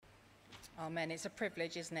Amen. It's a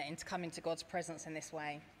privilege, isn't it, to come into God's presence in this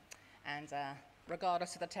way. And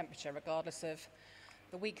regardless of the temperature, regardless of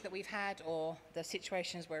the week that we've had or the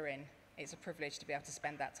situations we're in, it's a privilege to be able to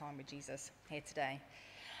spend that time with Jesus here today.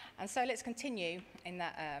 And so let's continue in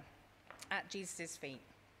that at Jesus' feet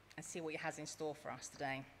and see what he has in store for us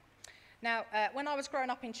today. Now, when I was growing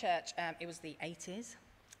up in church, it was the 80s.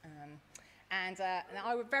 And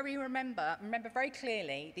I would remember very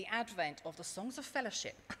clearly the advent of the Songs of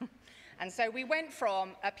Fellowship. And so we went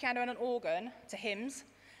from a piano and an organ to hymns,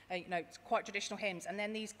 quite traditional hymns, and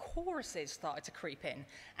then these choruses started to creep in,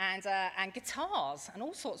 and guitars and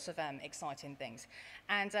all sorts of exciting things.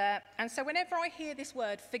 And so whenever I hear this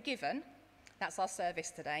word forgiven, that's our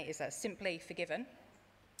service today, is simply forgiven.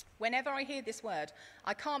 Whenever I hear this word,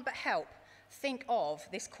 I can't but help think of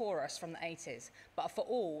this chorus from the 80s, but for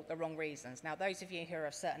all the wrong reasons. Now, those of you who are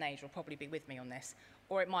of a certain age will probably be with me on this,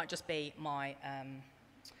 or it might just be my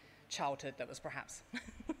childhood that was perhaps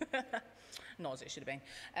not as it should have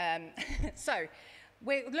been. So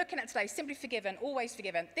we're looking at today, Simply Forgiven, Always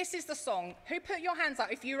Forgiven. This is the song. Who put your hands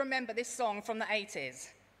up if you remember this song from the 80s?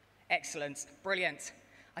 Excellent, brilliant.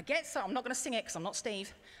 I'm not going to sing it because I'm not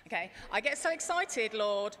Steve, okay? I get so excited,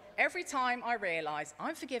 Lord, every time I realise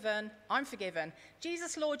I'm forgiven, I'm forgiven.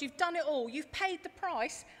 Jesus, Lord, you've done it all. You've paid the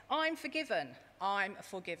price. I'm forgiven. I'm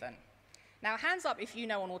forgiven. Now, hands up if you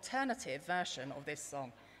know an alternative version of this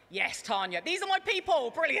song. Yes, Tanya, these are my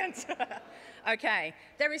people. Brilliant. Okay,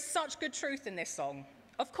 there is such good truth in this song.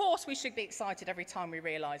 Of course, we should be excited every time we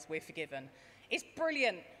realise we're forgiven. It's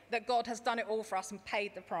brilliant that God has done it all for us and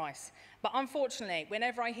paid the price. But unfortunately,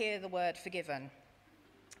 whenever I hear the word forgiven,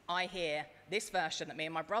 I hear this version that me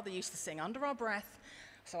and my brother used to sing under our breath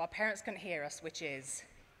so our parents couldn't hear us, which is,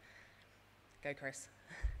 go Chris.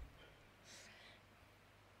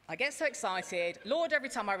 I get so excited, Lord, every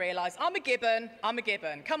time I realise I'm a gibbon.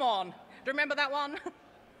 Come on. Do you remember that one?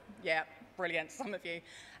 Yeah, brilliant, some of you.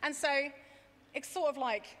 And so it sort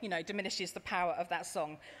of diminishes the power of that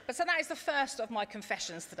song. But so that is the first of my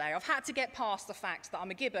confessions today. I've had to get past the fact that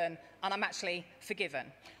I'm a gibbon and I'm actually forgiven.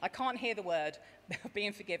 I can't hear the word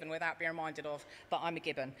being forgiven without being reminded of that I'm a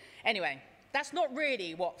gibbon. Anyway, that's not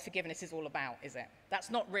really what forgiveness is all about, is it? That's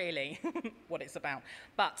not really what it's about.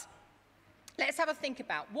 But let's have a think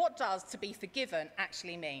about what does to be forgiven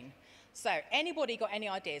actually mean. So anybody got any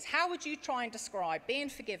ideas? How would you try and describe being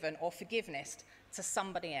forgiven or forgiveness to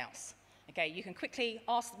somebody else? Okay, you can quickly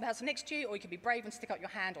ask the person next to you, or you can be brave and stick up your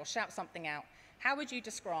hand or shout something out. How would you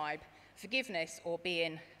describe forgiveness or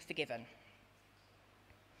being forgiven?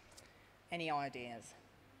 Any ideas?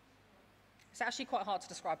 It's actually quite hard to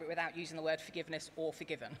describe it without using the word forgiveness or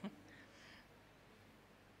forgiven.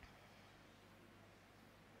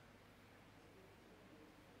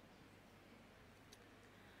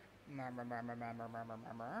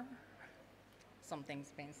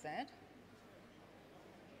 Something's been said.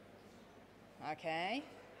 Okay.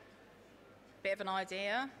 Bit of an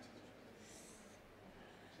idea.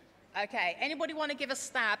 Okay, anybody want to give a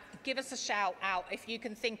stab? Give us a shout out if you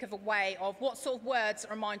can think of a way of what sort of words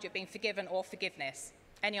remind you of being forgiven or forgiveness.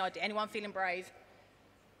 Any idea? Anyone feeling brave?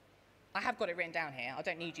 I have got it written down here. I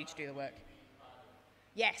don't need you to do the work.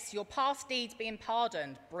 Yes, your past deeds being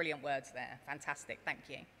pardoned. Brilliant words there. Fantastic. Thank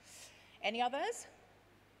you. Any others?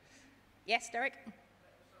 Yes, Derek?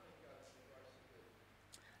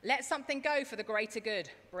 Let something go for the greater good.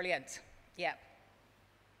 Brilliant. Yep.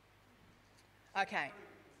 Okay.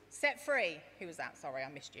 Set free. Who was that? Sorry, I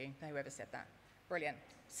missed you. Whoever said that. Brilliant.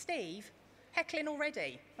 Steve? Heckling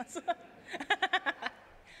already.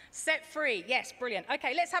 Set free. Yes, brilliant.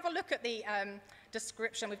 Okay, let's have a look at the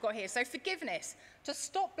description we've got here. So forgiveness, to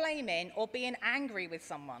stop blaming or being angry with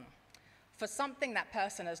someone for something that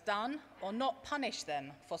person has done or not punish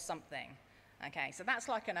them for something. Okay, so that's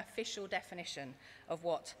like an official definition of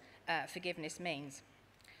what forgiveness means.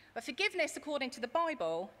 But forgiveness, according to the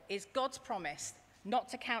Bible, is God's promise not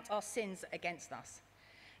to count our sins against us.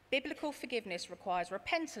 Biblical forgiveness requires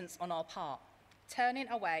repentance on our part, turning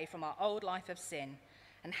away from our old life of sin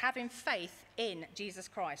and having faith in Jesus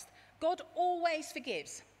Christ. God always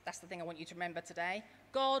forgives. That's the thing I want you to remember today.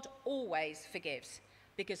 God always forgives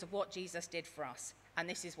because of what Jesus did for us. And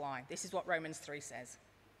this is why. This is what Romans 3 says.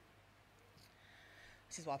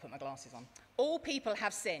 This is why I put my glasses on. All people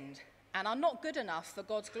have sinned and are not good enough for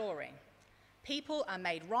God's glory. People are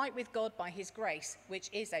made right with God by his grace, which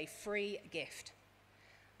is a free gift.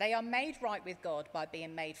 They are made right with God by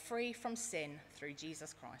being made free from sin through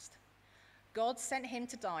Jesus Christ. God sent him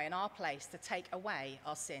to die in our place to take away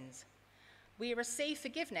our sins. We receive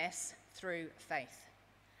forgiveness through faith.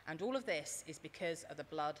 And all of this is because of the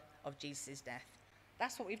blood of Jesus' death.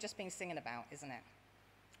 That's what we've just been singing about, isn't it?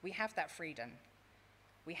 We have that freedom.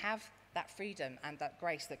 We have that freedom and that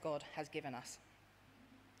grace that God has given us.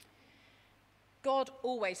 God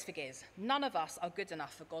always forgives. None of us are good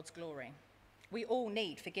enough for God's glory. We all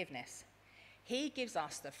need forgiveness. He gives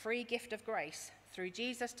us the free gift of grace through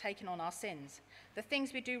Jesus taking on our sins, the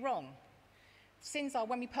things we do wrong. Sins are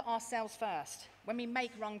when we put ourselves first, when we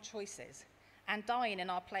make wrong choices, and dying in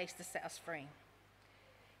our place to set us free.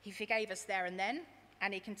 He forgave us there and then,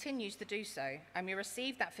 and he continues to do so, and we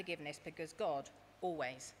receive that forgiveness because God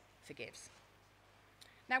always forgives.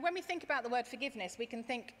 Now, when we think about the word forgiveness, we can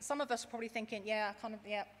think, some of us are probably thinking,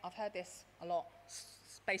 I've heard this a lot.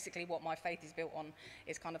 It's basically what my faith is built on,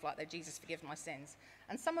 is kind of like that Jesus forgives my sins.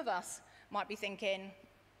 And some of us might be thinking,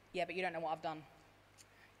 yeah, but you don't know what I've done.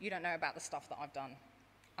 You don't know about the stuff that I've done.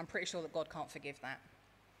 I'm pretty sure that God can't forgive that.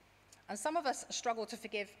 And some of us struggle to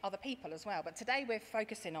forgive other people as well. But today we're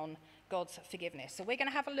focusing on God's forgiveness. So we're going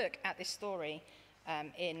to have a look at this story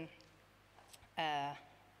in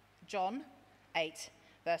John 8,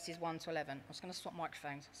 verses 1 to 11. I was going to swap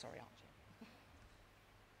microphones. Sorry, Archie.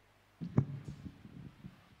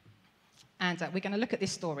 And we're going to look at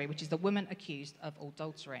this story, which is the woman accused of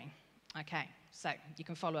adultery. Okay, so you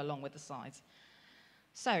can follow along with the slides.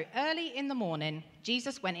 So early in the morning,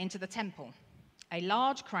 Jesus went into the temple. A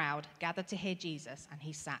large crowd gathered to hear Jesus, and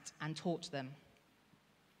he sat and taught them.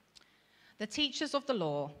 The teachers of the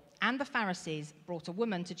law and the Pharisees brought a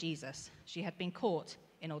woman to Jesus. She had been caught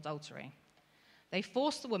in adultery. They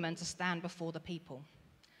forced the woman to stand before the people.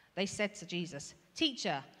 They said to Jesus,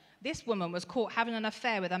 "Teacher, this woman was caught having an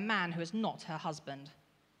affair with a man who is not her husband.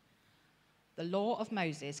 The law of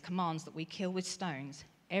Moses commands that we kill with stones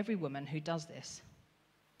every woman who does this.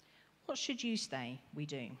 What should you say we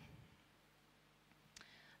do?"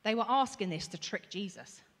 They were asking this to trick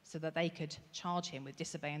Jesus so that they could charge him with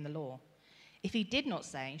disobeying the law. If he did not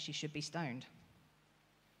say she should be stoned.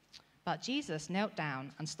 But Jesus knelt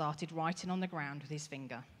down and started writing on the ground with his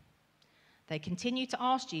finger. They continued to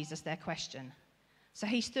ask Jesus their question. So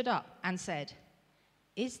he stood up and said,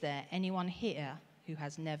 "Is there anyone here who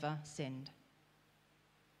has never sinned?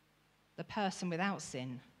 The person without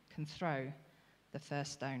sin can throw the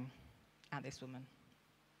first stone at this woman."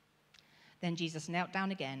 Then Jesus knelt down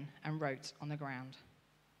again and wrote on the ground.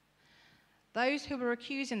 Those who were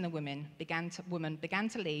accusing the woman began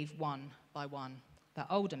to leave one by one.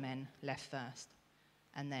 The older men left first,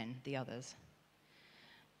 and then the others.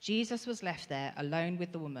 Jesus was left there alone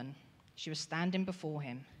with the woman. She was standing before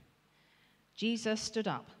him. Jesus stood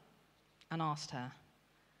up and asked her,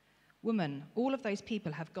 "Woman, all of those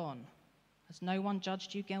people have gone. Has no one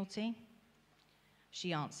judged you guilty?"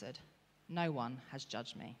 She answered, "No one has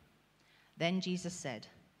judged me." Then Jesus said,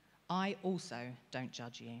 "I also don't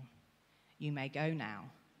judge you. You may go now,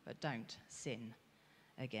 but don't sin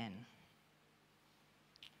again."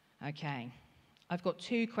 Okay, I've got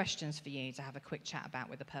 2 questions for you to have a quick chat about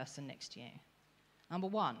with the person next to you. Number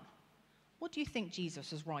 1, what do you think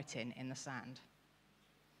Jesus was writing in the sand?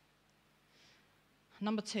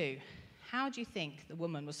 Number 2, how do you think the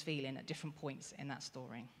woman was feeling at different points in that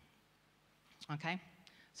story? Okay,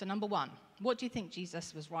 so number 1, what do you think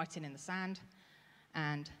Jesus was writing in the sand?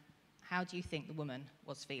 And how do you think the woman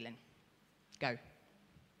was feeling? Go.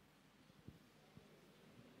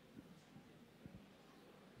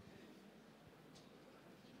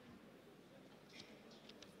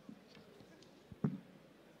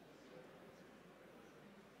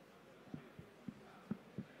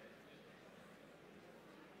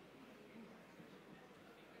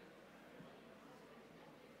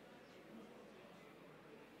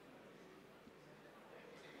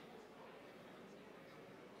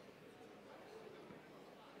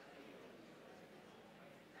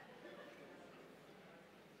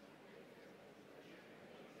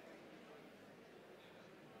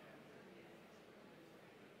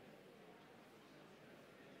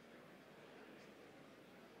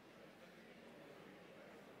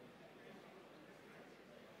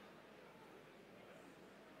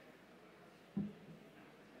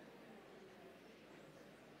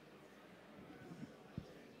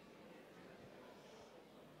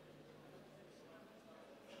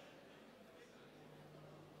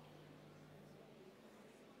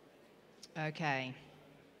 Okay.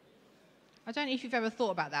 I don't know if you've ever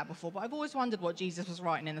thought about that before, but I've always wondered what Jesus was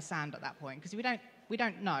writing in the sand at that point, because we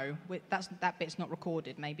don't know. That bit's not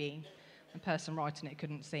recorded. Maybe the person writing it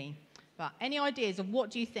couldn't see. But any ideas of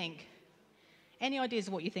what you think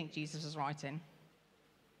Jesus was writing?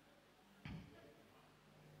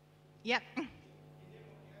 Yep.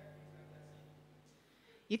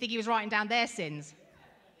 You think he was writing down their sins?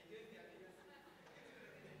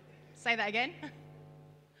 Say that again.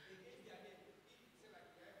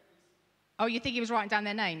 Oh, you think he was writing down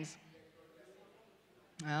their names?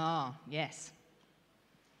 Oh, yes.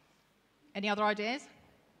 Any other ideas?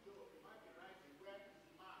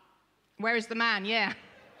 Where is the man? Yeah.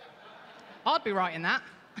 I'd be writing that.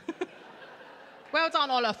 Well done,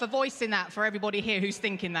 Ola, for voicing that for everybody here who's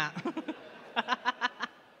thinking that.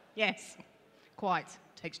 Yes, quite.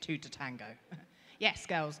 Takes two to tango. Yes,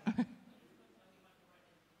 girls.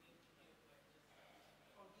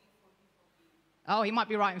 Oh, he might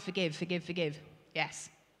be writing forgive, forgive, forgive. Yes,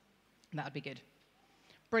 that would be good.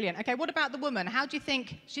 Brilliant. Okay, what about the woman? How do you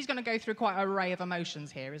think, she's going to go through quite an array of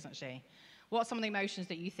emotions here, isn't she? What are some of the emotions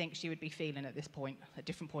that you think she would be feeling at this point, at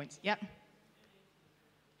different points? Yep.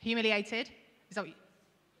 Humiliated? Is that what you...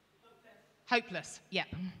 Hopeless? Yep.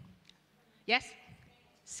 Yes?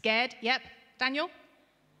 Scared? Yep. Daniel?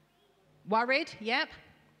 Worried? Yep.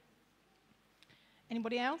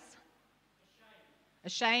 Anybody else?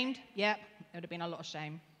 Ashamed? Yep. There would have been a lot of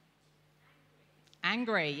shame.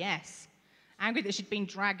 Angry? Yes. Angry that she'd been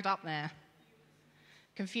dragged up there.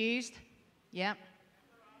 Confused? Yep.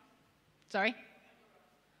 Sorry?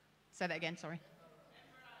 Say that again, sorry.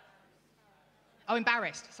 Oh,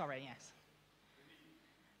 embarrassed. Sorry, yes.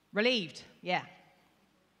 Relieved? Yeah.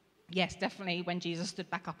 Yes, definitely when Jesus stood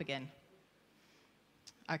back up again.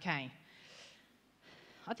 Okay.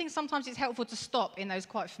 I think sometimes it's helpful to stop in those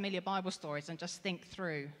quite familiar Bible stories and just think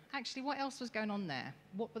through, actually, what else was going on there?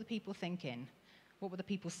 What were the people thinking? What were the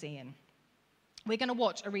people seeing? We're going to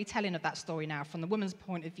watch a retelling of that story now from the woman's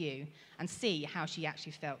point of view and see how she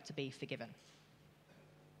actually felt to be forgiven.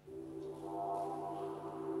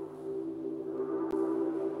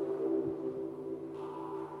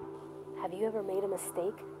 Have you ever made a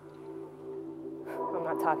mistake? I'm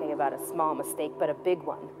not talking about a small mistake, but a big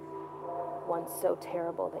one. One so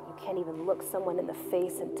terrible that you can't even look someone in the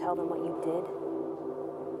face and tell them what you did.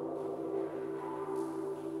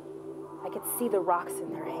 I could see the rocks in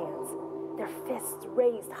their hands, their fists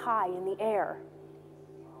raised high in the air.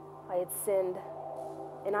 I had sinned,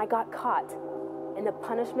 and I got caught. And the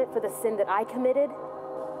punishment for the sin that I committed?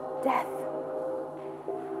 Death.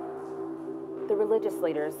 The religious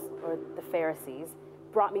leaders, or the Pharisees,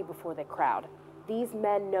 brought me before the crowd. These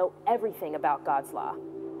men know everything about God's law.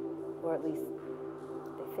 Or at least,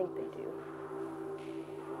 they think they do.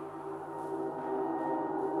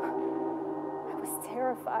 I was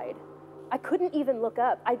terrified. I couldn't even look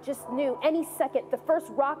up. I just knew any second the first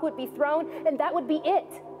rock would be thrown, and that would be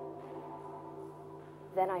it.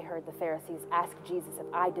 Then I heard the Pharisees ask Jesus if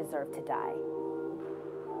I deserved to die.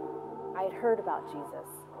 I had heard about Jesus.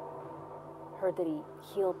 Heard that he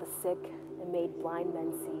healed the sick and made blind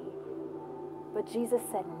men see. But Jesus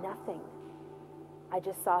said nothing. I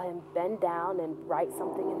just saw him bend down and write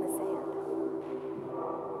something in the sand.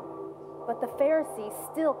 But the Pharisees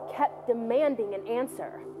still kept demanding an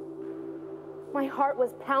answer. My heart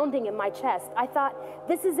was pounding in my chest. I thought,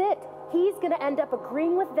 this is it. He's going to end up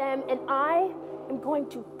agreeing with them, and I am going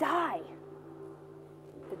to die.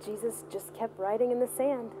 But Jesus just kept writing in the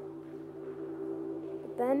sand.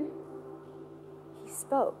 But then he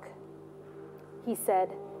spoke. He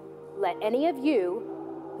said, "Let any of you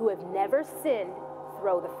who have never sinned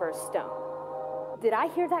throw the first stone." Did I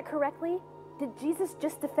hear that correctly? Did Jesus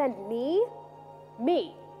just defend me?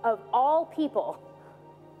 Me, of all people.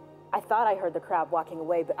 I thought I heard the crowd walking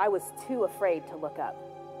away, but I was too afraid to look up.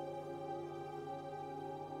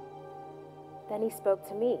 Then he spoke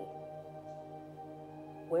to me.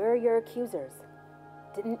 "Where are your accusers?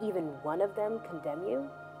 Didn't even one of them condemn you?"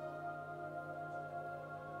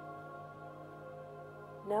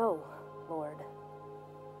 "No, Lord."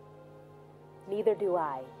 "Neither do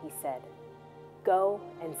I," he said. "Go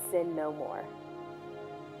and sin no more."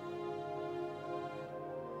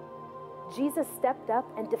 Jesus stepped up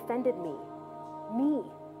and defended me. Me.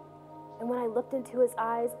 And when I looked into his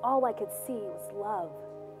eyes, all I could see was love.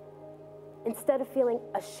 Instead of feeling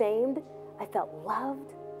ashamed, I felt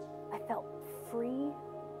loved. I felt free.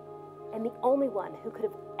 And the only one who could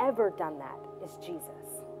have ever done that is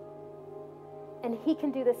Jesus. And he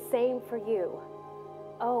can do the same for you.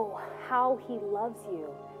 Oh, how he loves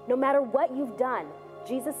you. No matter what you've done,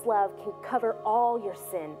 Jesus' love can cover all your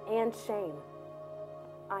sin and shame.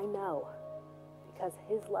 I know, because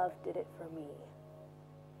his love did it for me.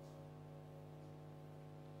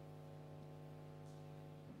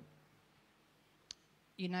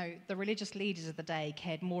 You know, the religious leaders of the day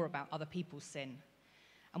cared more about other people's sin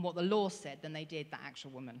and what the law said than they did that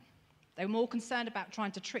actual woman. They were more concerned about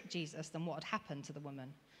trying to trick Jesus than what had happened to the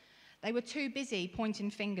woman. They were too busy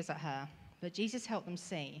pointing fingers at her, but Jesus helped them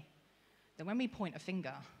see that when we point a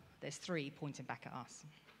finger, there's three pointing back at us.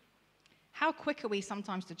 How quick are we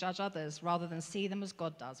sometimes to judge others rather than see them as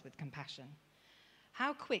God does with compassion?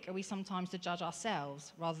 How quick are we sometimes to judge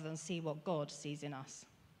ourselves rather than see what God sees in us?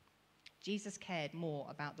 Jesus cared more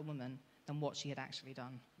about the woman than what she had actually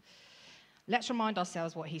done. Let's remind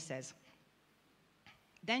ourselves what he says.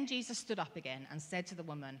 Then Jesus stood up again and said to the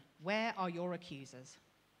woman, "Where are your accusers?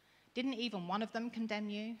 Didn't even one of them condemn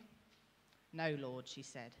you?" "No, Lord," she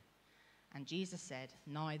said. And Jesus said,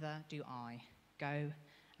 "Neither do I. Go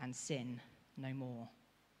and sin no more."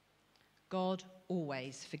 God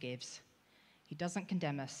always forgives. He doesn't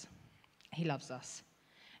condemn us. He loves us.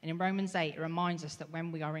 And in Romans 8, it reminds us that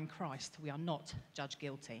when we are in Christ, we are not judged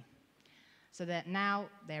guilty. So that now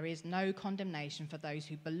there is no condemnation for those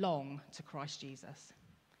who belong to Christ Jesus.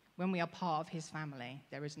 When we are part of his family,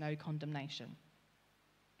 there is no condemnation.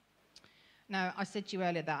 Now, I said to you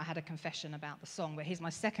earlier that I had a confession about the song, but here's my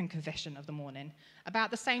second confession of the morning.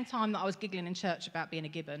 About the same time that I was giggling in church about being a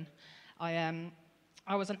gibbon,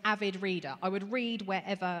 I was an avid reader. I would read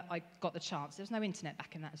wherever I got the chance. There was no internet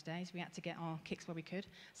back in those days. We had to get our kicks where we could.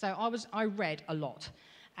 So I read a lot.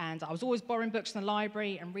 And I was always borrowing books from the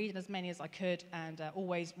library and reading as many as I could, and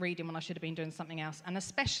always reading when I should have been doing something else. And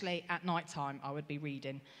especially at night time, I would be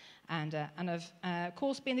reading. And of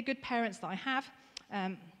course, being the good parents that I have,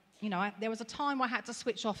 there was a time where I had to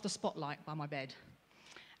switch off the spotlight by my bed.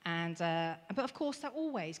 But of course, that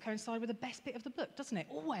always coincided with the best bit of the book, doesn't it?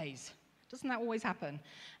 Always. Doesn't that always happen?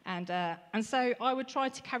 And so I would try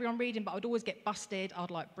to carry on reading, but I would always get busted.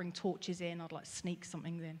 I'd bring torches in. I'd sneak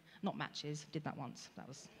something in. Not matches. Did that once. That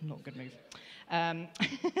was not a good move.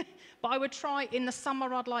 But I would try in the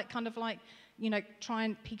summer. I'd try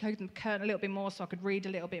and peek open the curtain a little bit more so I could read a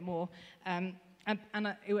little bit more.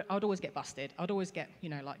 I'd always get busted. I'd always get,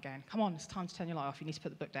 going, "Come on, it's time to turn your light off. You need to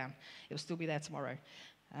put the book down. It'll still be there tomorrow."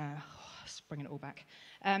 Just bringing it all back.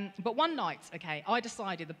 But one night, I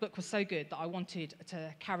decided the book was so good that I wanted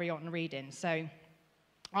to carry on reading. So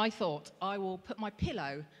I thought I will put my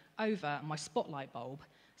pillow over my spotlight bulb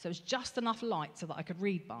so it's just enough light so that I could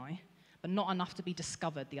read by, but not enough to be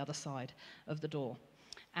discovered the other side of the door.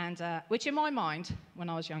 And which in my mind, when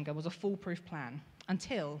I was younger, was a foolproof plan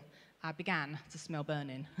until I began to smell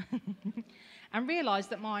burning and realised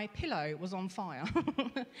that my pillow was on fire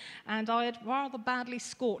and I had rather badly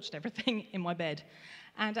scorched everything in my bed.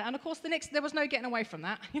 And of course, there was no getting away from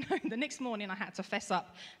that. The next morning I had to fess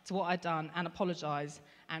up to what I'd done and apologise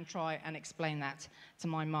and try and explain that to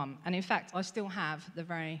my mum. And in fact, I still have the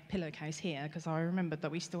very pillowcase here because I remembered that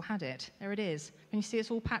we still had it. There it is. Can you see it's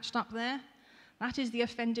all patched up there? That is the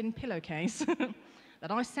offending pillowcase that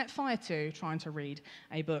I set fire to trying to read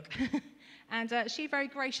a book. And she very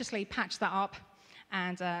graciously patched that up,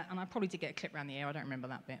 and I probably did get a clip around the ear. I don't remember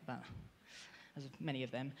that bit, but there's many of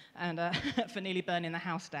them, and for nearly burning the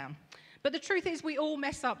house down. But the truth is we all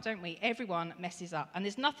mess up, don't we? Everyone messes up, and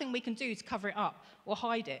there's nothing we can do to cover it up or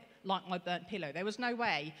hide it, like my burnt pillow. There was no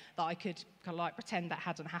way that I could pretend that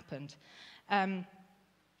hadn't happened.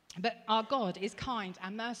 But our God is kind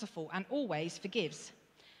and merciful and always forgives.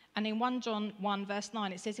 And in 1 John 1, verse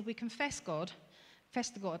 9, it says, if we confess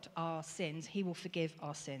to God our sins, he will forgive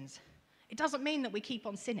our sins. It doesn't mean that we keep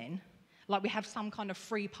on sinning, like we have some kind of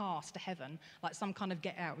free pass to heaven, like some kind of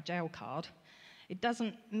get out of jail card. It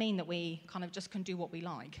doesn't mean that we kind of just can do what we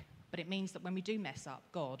like, but it means that when we do mess up,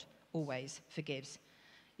 God always forgives.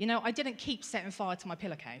 I didn't keep setting fire to my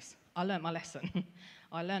pillowcase. I learnt my lesson.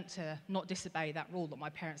 I learnt to not disobey that rule that my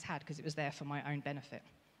parents had because it was there for my own benefit.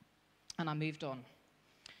 And I moved on.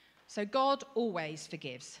 So God always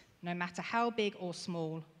forgives, no matter how big or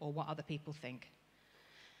small or what other people think.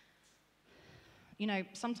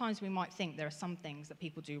 Sometimes we might think there are some things that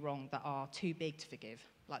people do wrong that are too big to forgive.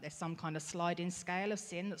 Like there's some kind of sliding scale of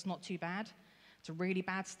sin that's not too bad to really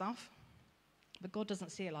bad stuff. But God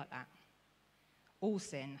doesn't see it like that. All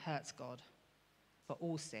sin hurts God, but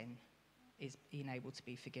all sin is able to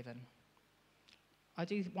be forgiven. I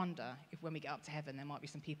do wonder if when we get up to heaven, there might be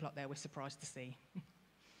some people up there we're surprised to see.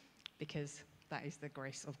 Because that is the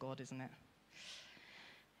grace of God, isn't it?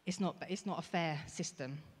 It's not a fair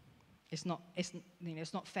system. It's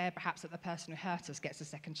not fair, perhaps, that the person who hurt us gets a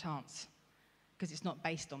second chance, because it's not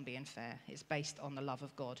based on being fair. It's based on the love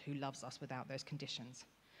of God, who loves us without those conditions.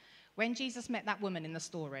 When Jesus met that woman in the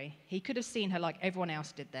story, he could have seen her like everyone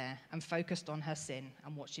else did there and focused on her sin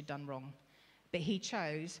and what she'd done wrong. But he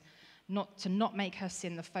chose not make her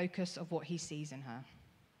sin the focus of what he sees in her.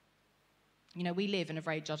 We live in a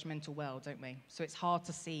very judgmental world, don't we? So it's hard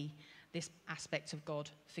to see this aspect of God,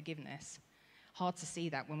 forgiveness. Hard to see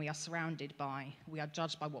that when we are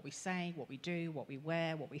judged by what we say, what we do, what we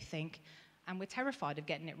wear, what we think, and we're terrified of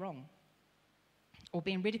getting it wrong. or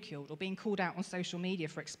being ridiculed, or being called out on social media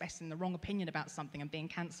for expressing the wrong opinion about something and being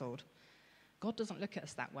cancelled. God doesn't look at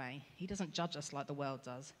us that way. He doesn't judge us like the world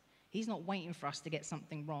does. He's not waiting for us to get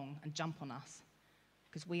something wrong and jump on us,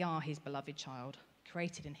 because we are his beloved child,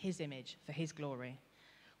 created in his image for his glory.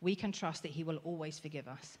 We can trust that he will always forgive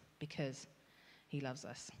us because he loves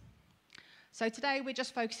us. So today we're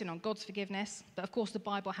just focusing on God's forgiveness, but of course the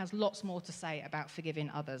Bible has lots more to say about forgiving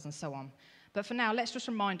others and so on. But for now, let's just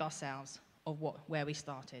remind ourselves of where we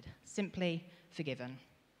started. Simply forgiven.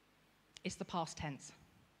 It's the past tense.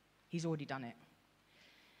 He's already done it.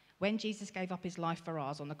 When Jesus gave up his life for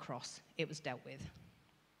ours on the cross, it was dealt with.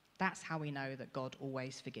 That's how we know that God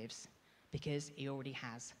always forgives, because he already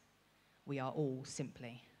has. We are all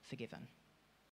simply forgiven.